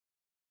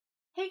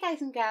guys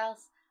and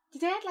girls,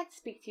 today I'd like to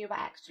speak to you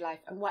about ExtraLife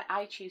and why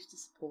I choose to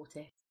support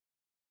it.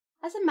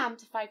 As a mum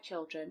to 5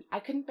 children,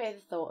 I couldn't bear the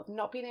thought of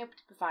not being able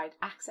to provide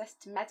access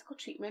to medical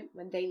treatment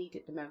when they need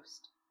it the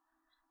most.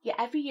 Yet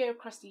every year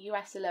across the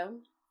US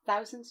alone,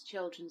 thousands of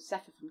children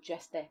suffer from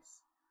just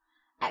this.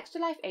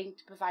 ExtraLife aimed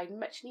to provide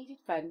much needed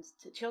funds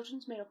to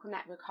Children's Miracle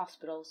Network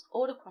hospitals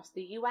all across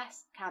the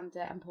US,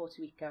 Canada and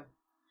Puerto Rico.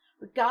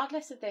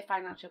 Regardless of their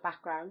financial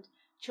background,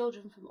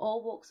 children from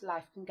all walks of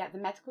life can get the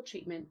medical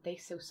treatment they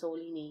so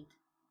sorely need.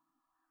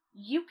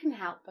 You can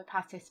help by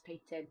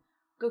participating.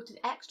 Go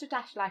to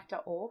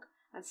extra-life.org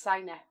and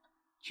sign up.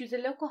 Choose a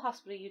local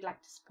hospital you'd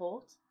like to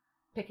support.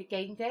 Pick a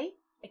game day,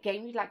 a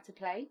game you'd like to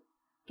play.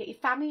 Get your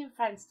family and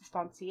friends to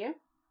sponsor you.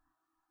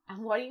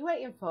 And what are you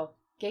waiting for?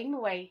 Game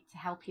away to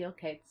help your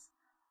kids.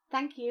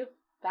 Thank you.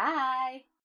 Bye.